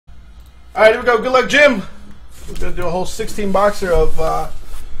All right, here we go. Good luck, Jim. We're gonna do a whole 16 boxer of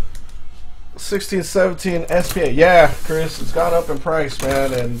 16, 17 SPA. Yeah, Chris, it's gone up in price,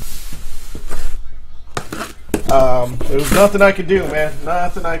 man, and there was nothing I could do, man.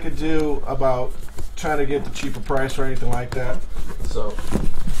 Nothing I could do about trying to get the cheaper price or anything like that. So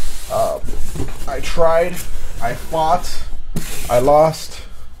I tried, I fought, I lost,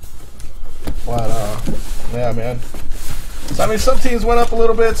 but yeah, man. So I mean, some teams went up a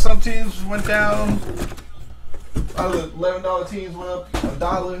little bit, some teams went down. Other $11 teams went up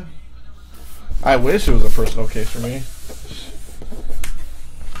 $1. I wish it was a personal case for me.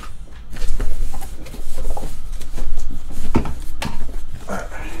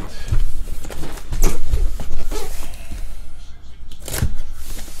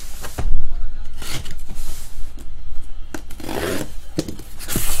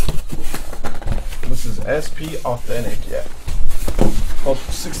 This is SP Authentic, yeah. Oh,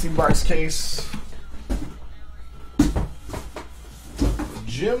 16 box case.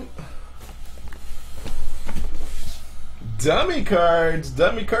 Jim. Dummy cards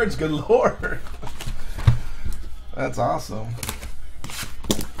galore. That's awesome.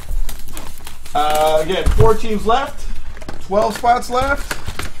 Again, 4 teams left, 12 spots left.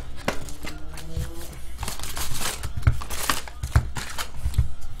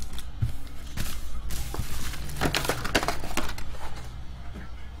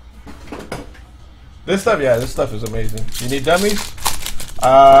 This stuff, yeah, this stuff is amazing. You need dummies?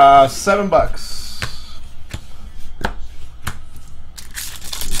 $7.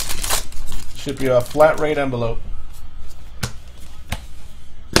 Ship you a flat rate envelope.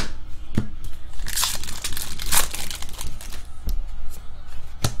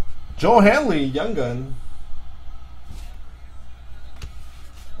 Joe Hanley, Young Gun.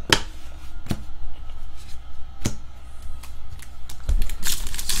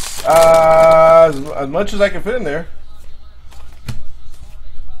 As much as I can fit in there.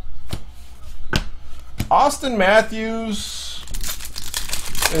 Austin Matthews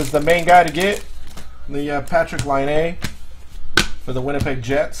is the main guy to get. The Patrick Line for the Winnipeg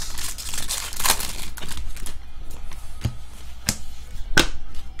Jets.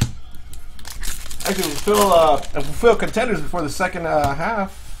 Actually, we'll fill contenders before the second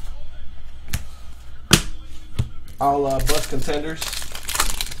half. I'll bust contenders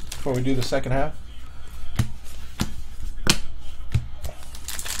before we do the second half.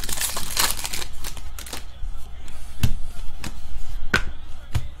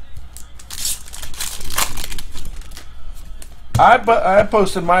 I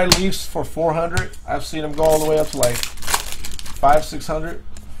posted my Leafs for 400. I've seen them go all the way up to like 500-600.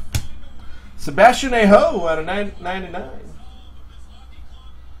 Sebastian Aho out of 999.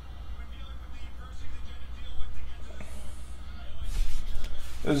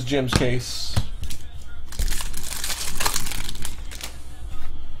 This is Jim's case.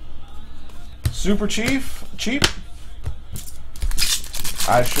 Super cheap?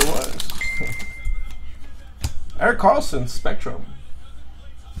 I sure was. Eric Carlson, Spectrum.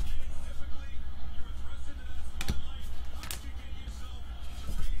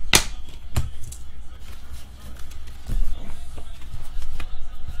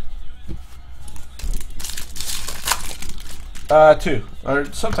 Two, or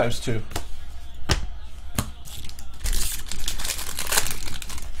sometimes two.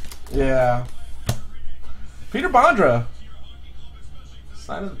 Yeah. Peter Bondra.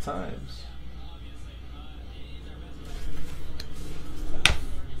 Sign of the times.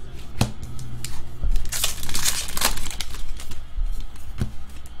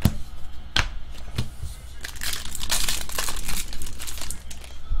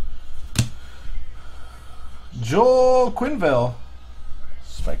 Joel Quinville,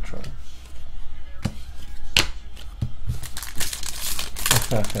 Spectrum.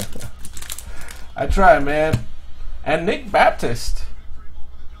 I try, man. And Nick Baptist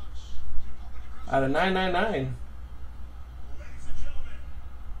out of 999.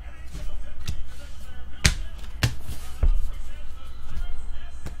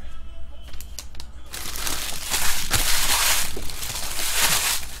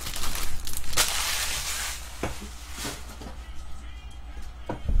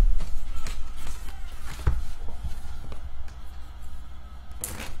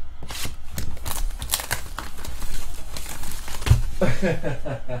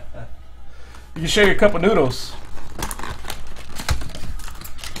 You can share your cup of noodles.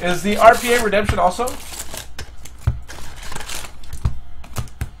 Is the RPA redemption also?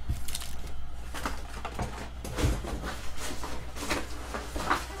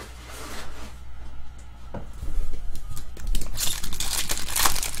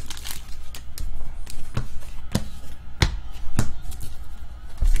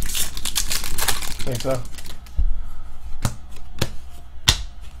 think so.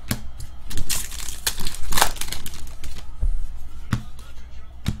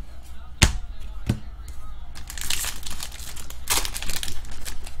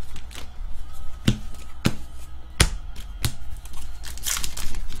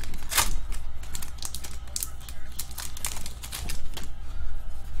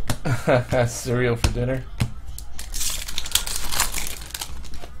 Cereal for dinner.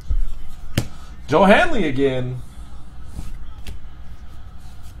 Joe Hanley again.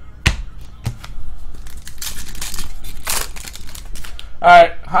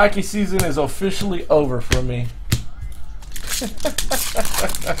 Alright, hockey season is officially over for me.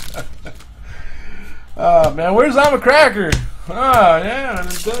 Oh man, where's I'm a Cracker? Oh yeah,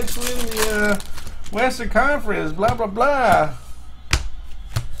 the Ducks win the Western Conference, blah blah blah.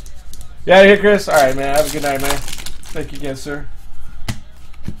 Yeah, here, Chris. Alright, man. Have a good night, man. Thank you again, sir.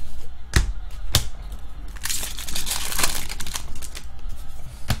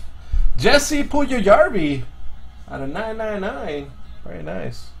 Jesse Puljujarvi out of 999. Very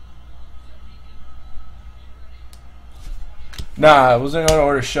nice. Nah, I wasn't going to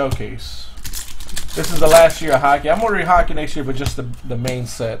order Showcase. This is the last year of hockey. I'm ordering hockey next year, but just the main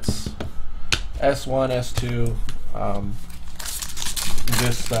sets. S1, S2,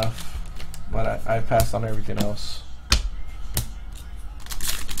 this stuff. But I passed on everything else.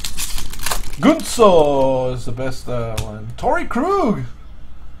 Gunso is the best one. Torrey Krug.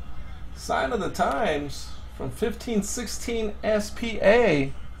 Sign of the Times from 1516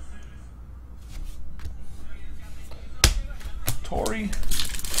 SPA. Torrey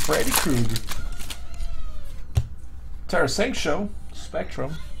Freddy Krug. Tarasenko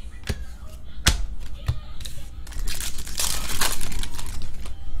Spectrum.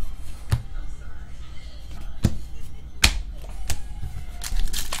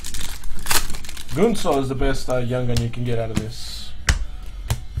 Gunso is the best young gun you can get out of this.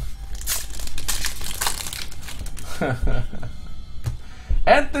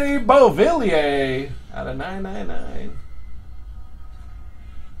 Anthony Beauvillier out of 999.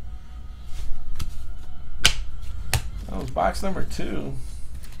 That was box number 2.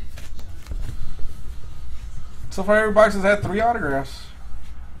 So far, every box has had 3 autographs.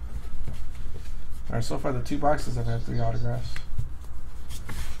 Alright, so far the 2 boxes have had 3 autographs.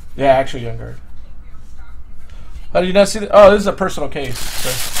 Yeah, actually, young guard. Oh, did you not see that? Oh, this is a personal case.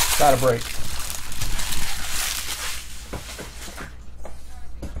 So got a break.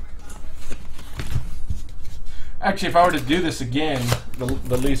 Actually, if I were to do this again,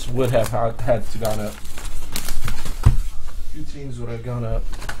 the Leafs would have had to gone up. 2 teams would have gone up.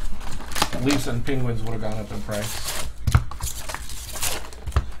 Leafs and Penguins would have gone up in price.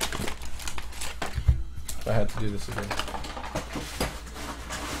 If I had to do this again.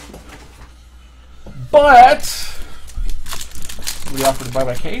 But somebody offered to buy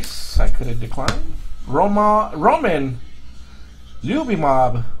my case. I could have declined. Roman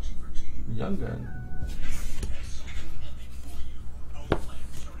Lyubimov, young gun.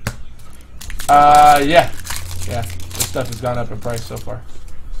 Yeah. This stuff has gone up in price so far.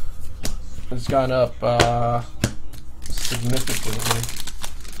 It's gone up significantly.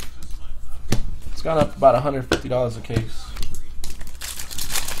 It's gone up about $150 a case.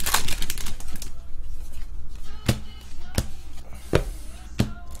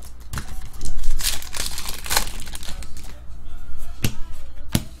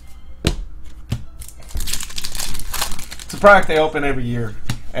 It's a product they open every year.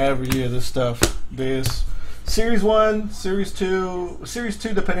 Every year, this stuff. This Series 1, Series 2, Series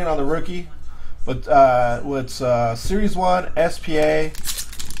 2 depending on the rookie. But what's Series 1, SPA,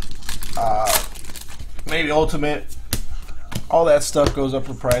 maybe Ultimate, all that stuff goes up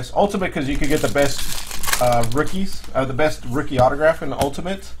in price. Ultimate because you can get the best rookies, the best rookie autograph in the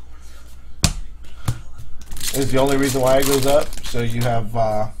Ultimate. Is the only reason why it goes up. So you have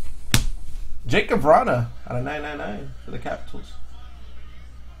Jacob Vrana out of 999 for the Capitals.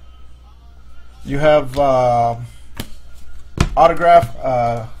 You have autograph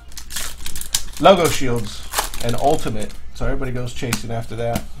logo shields and Ultimate, so everybody goes chasing after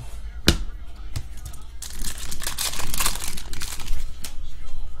that.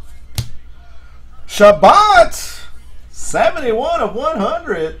 Shabbat 71 of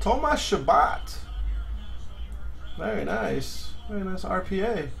 100. Tomas Shabbat. Very nice. Very nice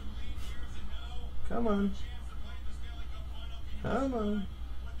RPA. Come on. Come on.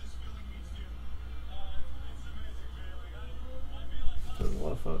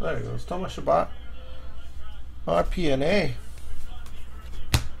 There he goes. Tomas Shabbat. RPNA.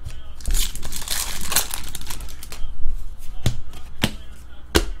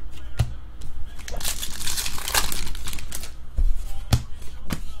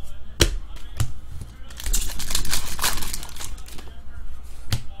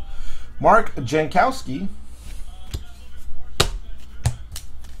 Mark Jankowski.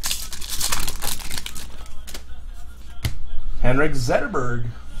 Henrik Zetterberg.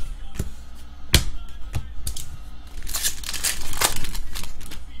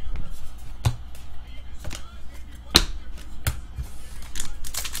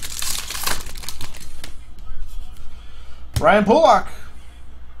 Ryan Pulock.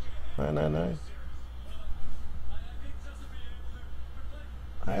 999.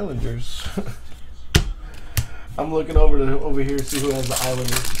 Islanders. I'm looking over here to see who has the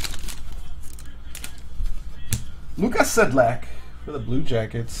Islanders. Lukas Sedlak for the Blue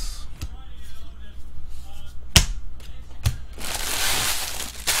Jackets.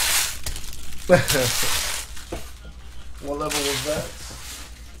 What level was that?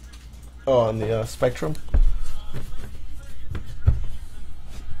 Oh, on the Spectrum.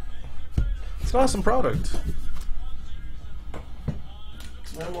 It's an awesome product.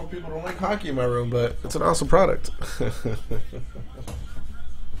 A lot more people don't like hockey in my room, but it's an awesome product.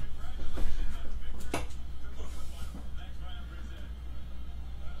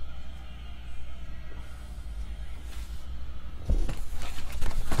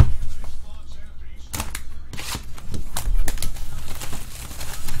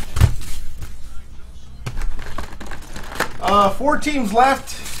 4 teams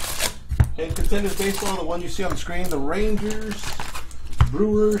left in Contenders Baseball. The one you see on the screen: the Rangers,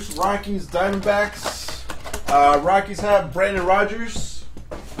 Brewers, Rockies, Diamondbacks. Rockies have Brandon Rogers.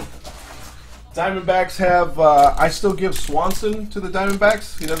 Diamondbacks have, I still give Swanson to the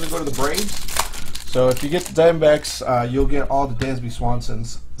Diamondbacks. He doesn't go to the Braves. So if you get the Diamondbacks, you'll get all the Dansby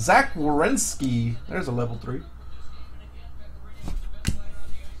Swansons. Zach Werenski, there's a level 3.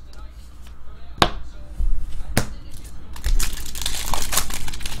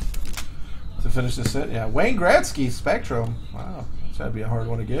 To finish this set, yeah. Wayne Gretzky, Spectrum. Wow, that's gotta be a hard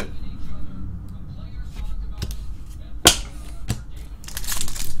one to get.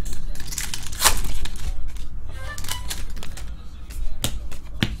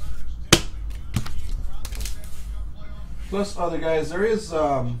 Plus other guys, there is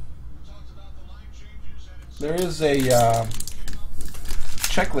a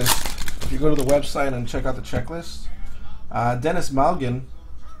checklist. If you go to the website and check out the checklist, Dennis Malgin,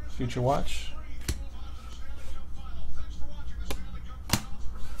 Future Watch,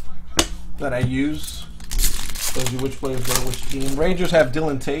 that I use. Tells you which players go to which team. Rangers have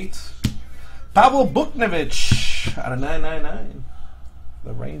Dylan Tate. Pavel Buchnevich out of 999.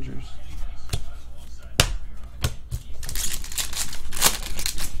 The Rangers.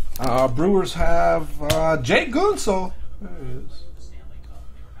 Brewers have Jake Gunsel. There he is.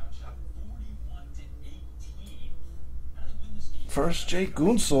 First, Jake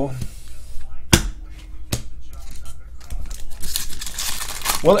Gunsel.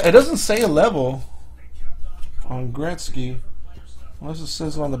 Well, it doesn't say a level on Gretzky. Unless it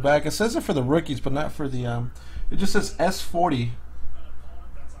says it on the back. It says it for the rookies, but not for the... it just says S40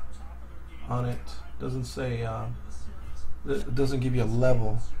 on it. It doesn't say... it doesn't give you a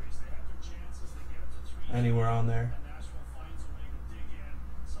level anywhere on there.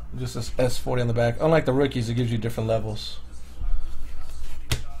 It just says S40 on the back. Unlike the rookies, it gives you different levels.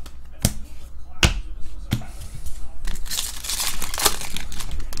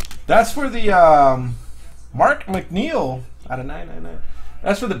 That's for the Mark McNeil out of 999.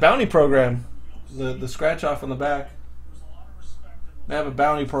 That's for the bounty program. The scratch off on the back. They have a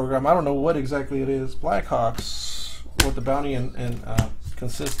bounty program. I don't know what exactly it is. Blackhawks, what the bounty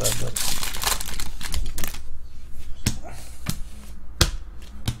consists of.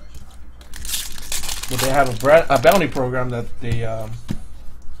 But they have a bounty program that they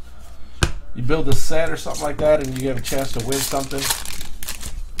you build a set or something like that, and you have a chance to win something.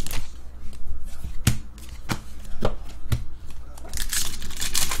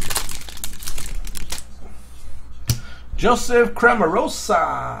 Joseph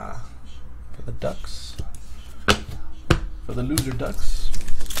Cramarosa for the Ducks. For the loser Ducks.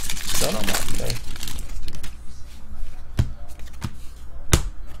 Done on that today.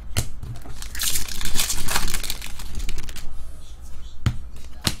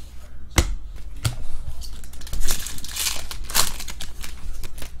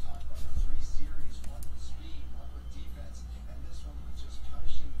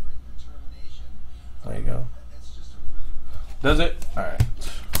 There you go. Does it? Alright.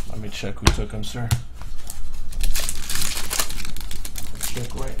 Let me check who took them, sir.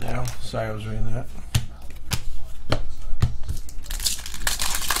 Check right now. Sorry, I was reading that.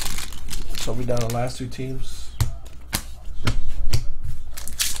 So we down the last 2 teams.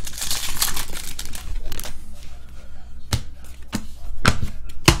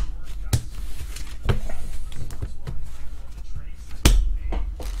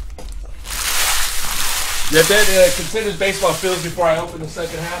 If that Contenders Baseball fills before I open the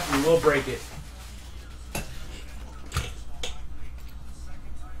second half, we will break it.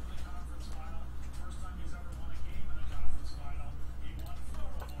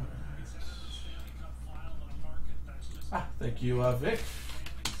 Thank you, Vic.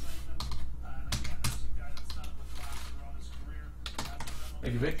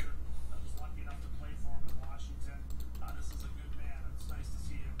 Thank you, Vic.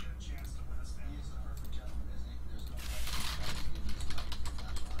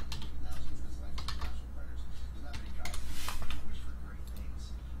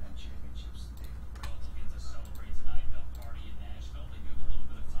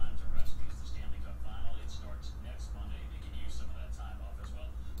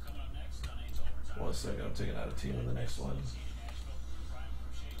 One second, I'm taking out a team in the next one.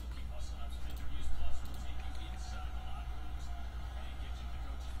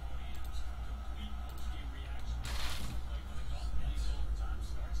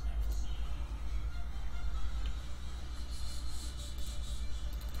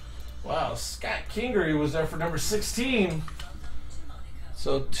 Wow, Scott Kingery was there for number 16.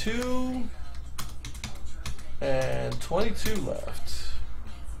 So 2 and 22 left.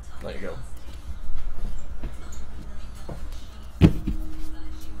 There you go.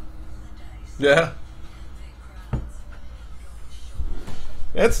 Yeah.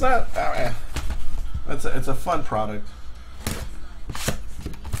 It's not. It's a fun product.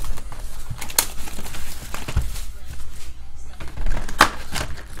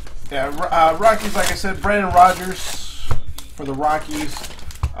 Yeah, Rockies, like I said, Brandon Rogers for the Rockies.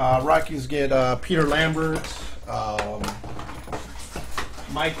 Rockies get Peter Lambert,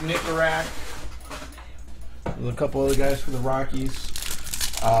 Mike Nicorak. There's a couple other guys for the Rockies.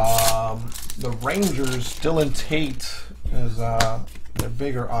 The Rangers, Dylan Tate is their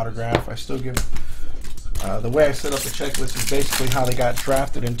bigger autograph. I still give the way I set up the checklist is basically how they got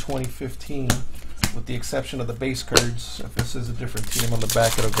drafted in 2015, with the exception of the base cards. If this is a different team on the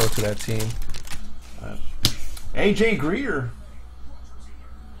back, it'll go to that team. AJ Greer.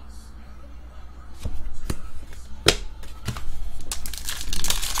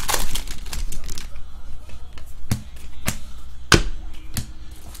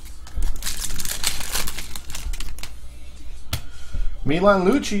 Milan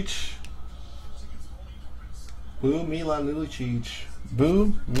Lucic. Boo, Milan Lucic.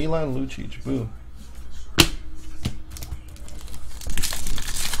 Boo, Milan Lucic. Boo.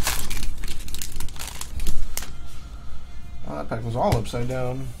 Oh, that pack was all upside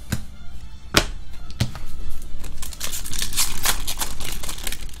down.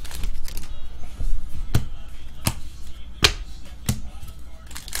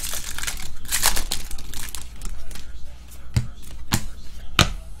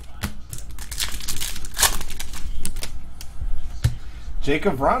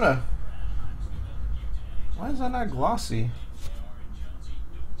 Jacob Vrana. Why is that not glossy?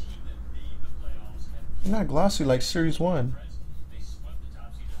 Not glossy like Series 1.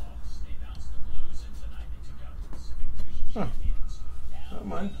 Huh. Not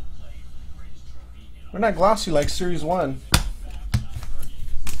mine. We're not glossy like Series 1.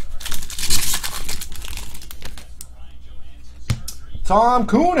 Tom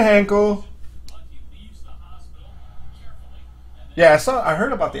Kuhnhenkel. Yeah, I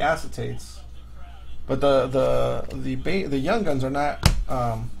heard about the acetates, but the young guns are not.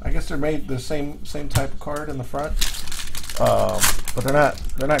 I guess they're made the same type of card in the front, but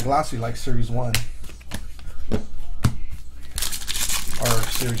they're not glossy like Series 1 or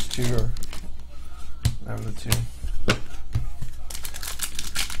Series 2 or whatever the two.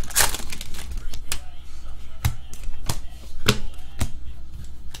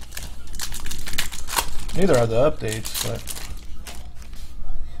 Neither are the updates, but.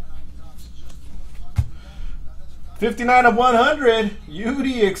 59 of 100, UD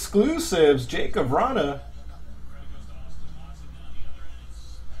exclusives, Jacob Vrana.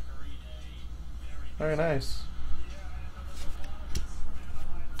 Very nice.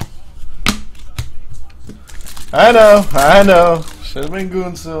 I know. Should have been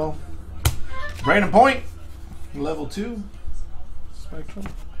Goonsill. Brandon Point, level 2. Spectrum.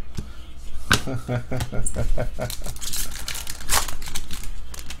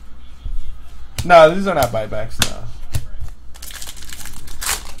 No, these are not buybacks, no.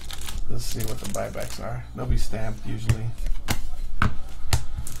 Let's see what the buybacks are. They'll be stamped usually.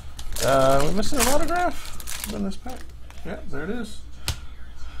 We're missing an autograph in this pack. Yeah, there it is.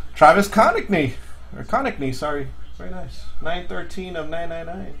 Travis Konechny. Or Konechny, sorry. Very nice. 913 of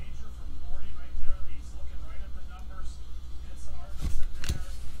 999.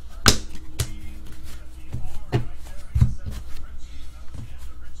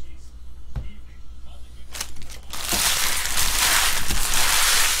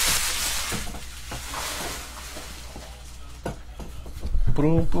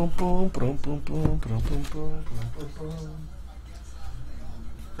 boom, boom, boom, boom, boom, boom, boom, boom, boom, boom.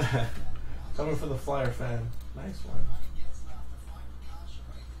 Coming for the Flyer fan. Nice one.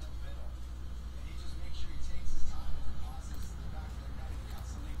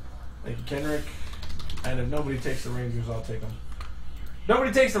 Thank you, Kenrick. And if nobody takes the Rangers, I'll take them.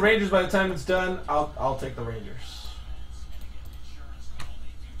 Nobody takes the Rangers by the time it's done. I'll take the Rangers.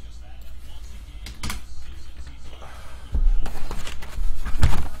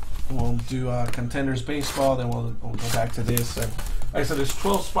 We'll do Contenders Baseball, then we'll go back to this. And like I said, there's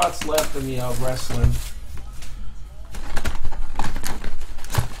 12 spots left in the wrestling.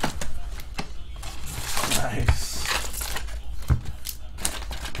 Nice.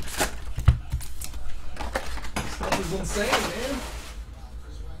 Stuff is insane,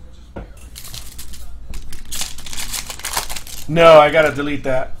 man. No, I gotta delete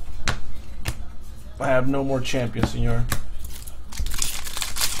that. I have no more champions, senor.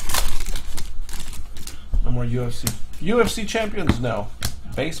 No more UFC. UFC champions? No.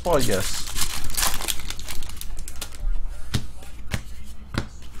 Baseball? Yes.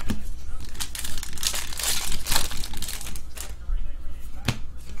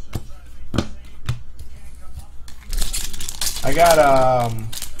 I got,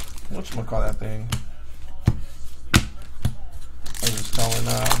 whatchamacall that thing? I was just calling,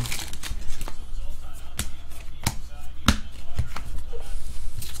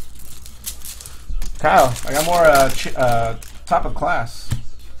 Kyle, I got more top of class.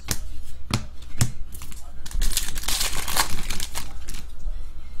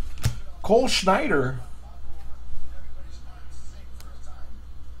 Cole Schneider.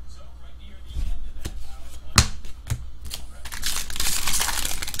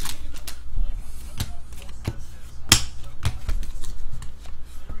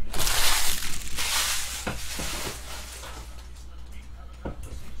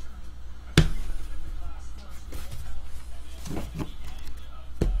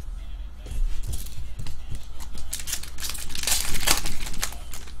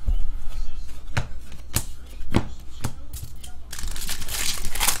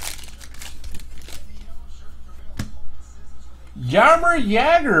 Jaromir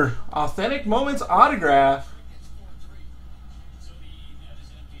Jagr, Authentic Moments autograph.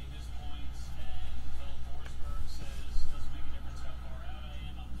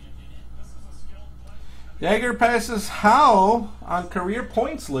 Jagr passes Howe on career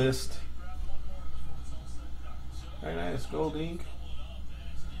points list. Very nice, gold ink.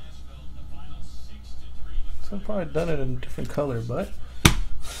 So I've probably done it in a different color, but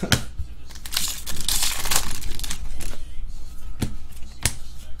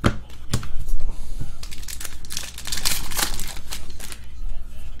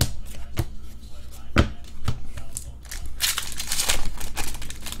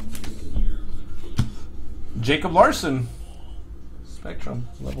Jacob Larson, Spectrum,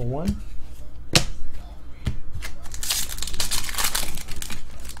 level 1.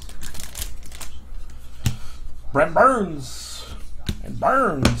 Brent Burns. And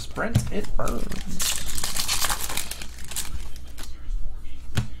Burns. Brent, it burns.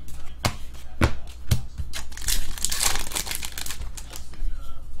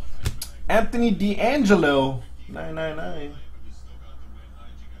 Anthony D'Angelo, 999.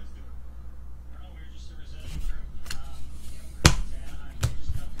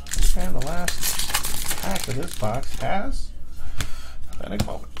 And the last pack of this box has Authentic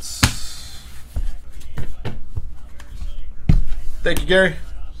Moments. Thank you, Gary.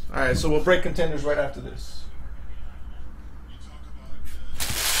 All right, so we'll break contenders right after this.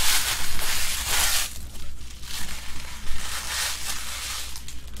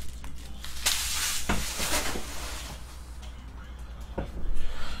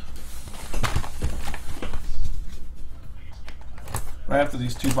 Right after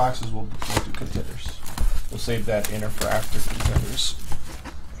these two boxes, we'll do contenders. We'll save that inner for after contenders.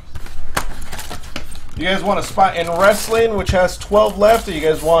 You guys want a spot in wrestling, which has 12 left, or you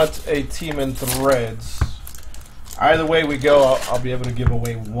guys want a team in threads? Either way we go, I'll be able to give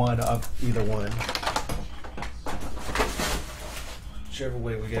away one of either one. Whichever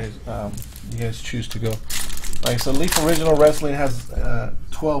way you guys choose to go. Like I said, Leaf Original Wrestling has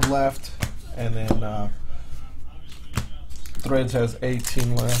 12 left, and then Threads has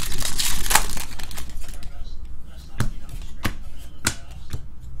 18 left.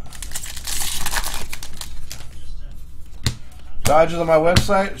 Dodgers on my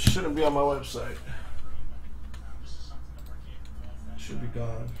website? Shouldn't be on my website. Should be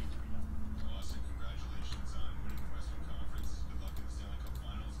gone.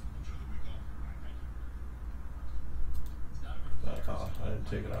 Oh, I didn't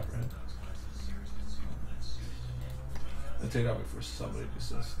didn't take it off, right? I take it off before somebody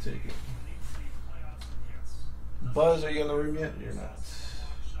decides to take it. Buzz, are you in the room yet? You're not.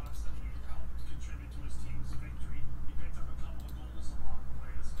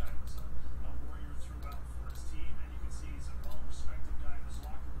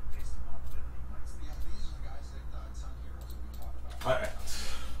 All right.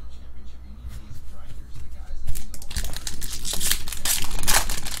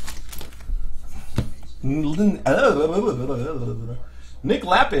 Nick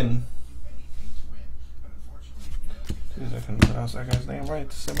Lappin. Jeez, I couldn't pronounce that guy's name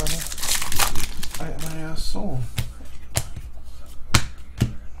right. Say my soul.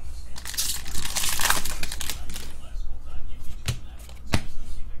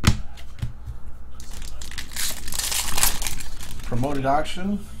 Promoted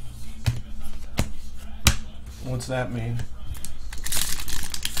auction. What's that mean?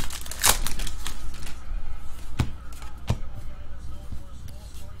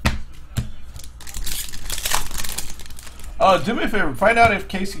 Oh, do me a favor. Find out if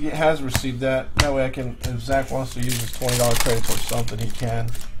Casey has received that. That way I can, if Zach wants to use his $20 credits or something, he can.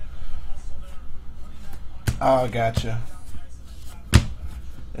 Oh, gotcha.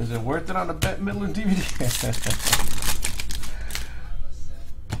 Is it worth it on the Bette Midler DVD?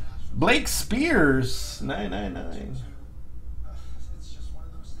 Blake Spears, 999.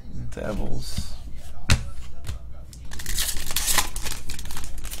 Devils.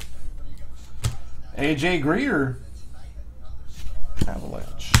 AJ Greer.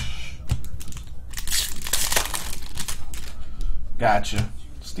 Avalanche. Gotcha.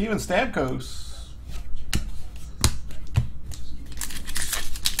 Steven Stamkos.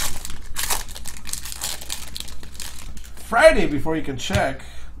 Friday before you can check.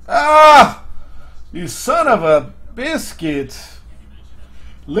 Ah! You son of a biscuit.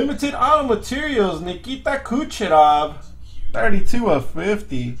 Limited auto materials. Nikita Kucherov. 32 of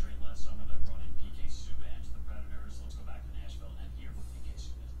 50.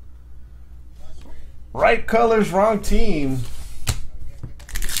 Right colors, wrong team.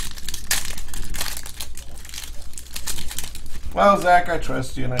 Well, Zach, I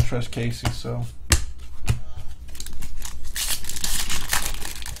trust you and I trust Casey, so.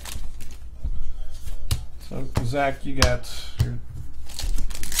 So, Zach, you get 20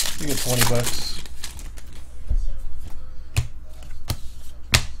 bucks.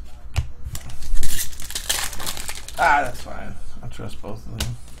 Ah, that's fine. I trust both of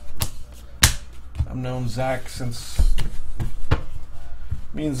them. I've known Zach since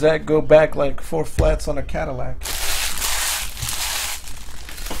me and Zach go back like 4 flats on a Cadillac.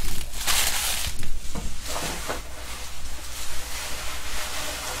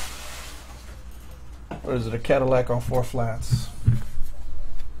 Or is it a Cadillac on 4 flats?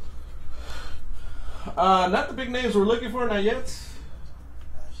 Not the big names we're looking for, not yet.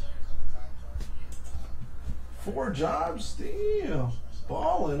 4 jobs, damn.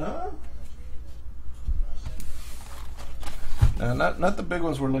 Balling, huh? Not the big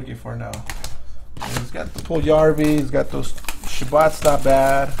ones we're looking for now. He's got the Puljujarvi, he's got those Shabbat's not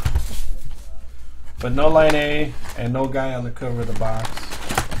bad. But no line A and no guy on the cover of the box.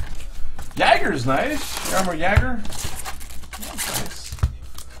 Jagger's nice. Yarmer Jagger. That's nice.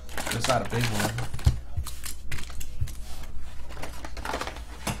 It's not a big one.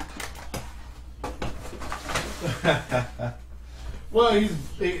 Well, you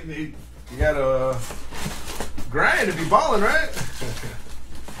gotta grind if you're balling, right?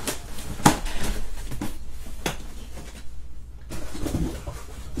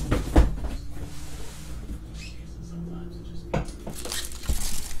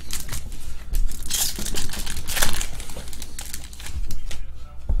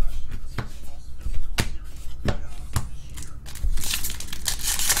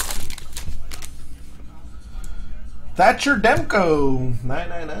 Thatcher Demko,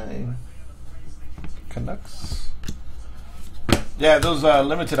 999. Canucks. Yeah, those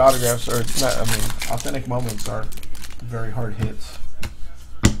limited autographs are not, I mean, authentic moments are very hard hits.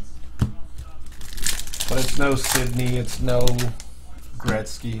 But it's no Sidney, it's no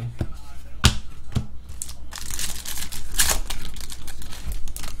Gretzky.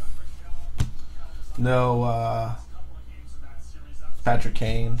 No Patrick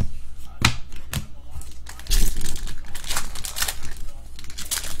Kane.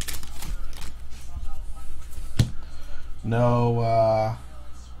 No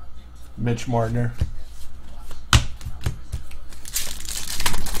Mitch Martiner.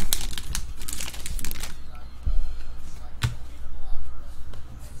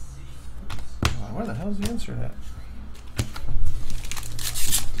 Where the hell is the insert at?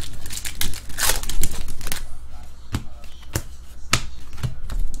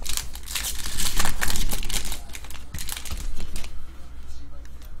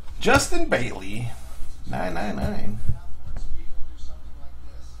 Justin Bailey, 999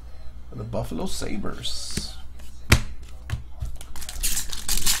 for the Buffalo Sabres.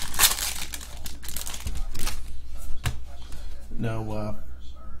 No,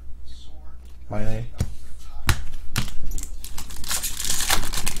 my name.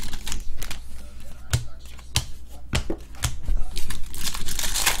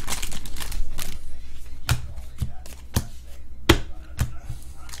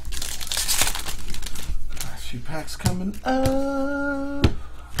 Few packs coming up.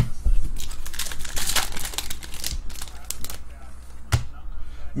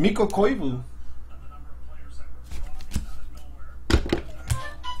 Mikko Koivu.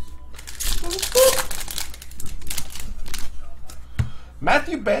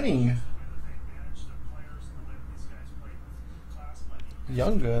 Matthew Benning.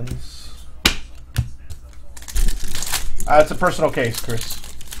 Young Guns. It's a personal case, Chris.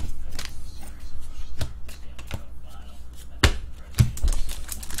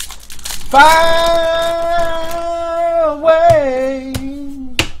 Fire away.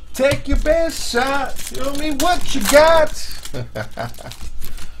 Take your best shot. Show me what you got.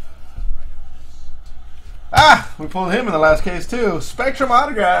 We pulled him in the last case too. Spectrum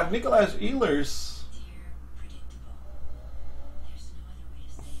autograph, Nikolaj Ehlers.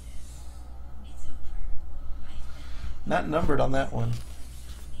 Not numbered on that one.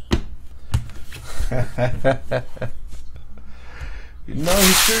 You know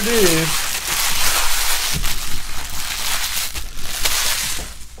he sure did.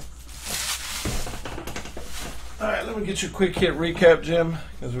 Alright, let me get you a quick hit recap, Jim,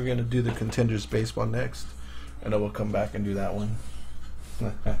 because we're going to do the Contenders Baseball next. And then we'll come back and do that one.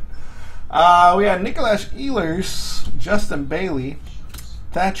 We had Nikolaj Ehlers, Justin Bailey,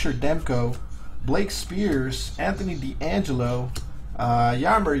 Thatcher Demko, Blake Spears, Anthony D'Angelo,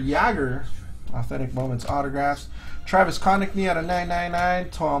 Jaromir Jagr, Authentic Moments autographs, Travis Konechny out of 999,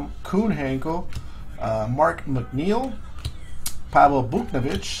 Tom Kuhnhenkel, Mark McNeil, Pavel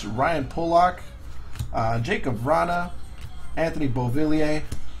Buchnevich, Ryan Pollock, Jacob Vrana, Anthony Beauvillier,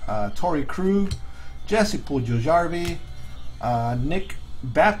 Torrey Krug, Jesse Puljujarvi, Nick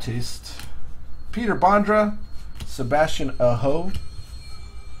Baptiste, Peter Bondra, Sebastian Aho.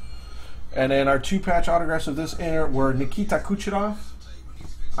 And then our two-patch autographs of this inner were Nikita Kucherov,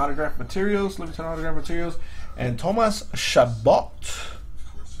 autograph materials, limited autograph materials, and Thomas Chabot,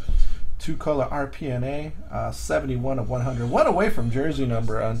 two-color RPNA, 71 of 100. One away from jersey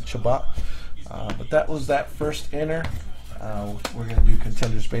number on Chabot, but that was that first inner. We're going to do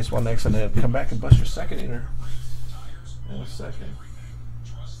Contenders Baseball next, and then come back and bust your second inner in a second.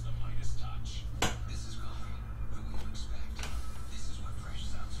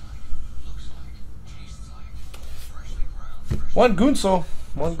 One Gunsel,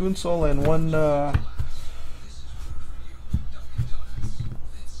 and one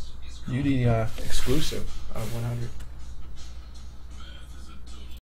UD exclusive out of 100.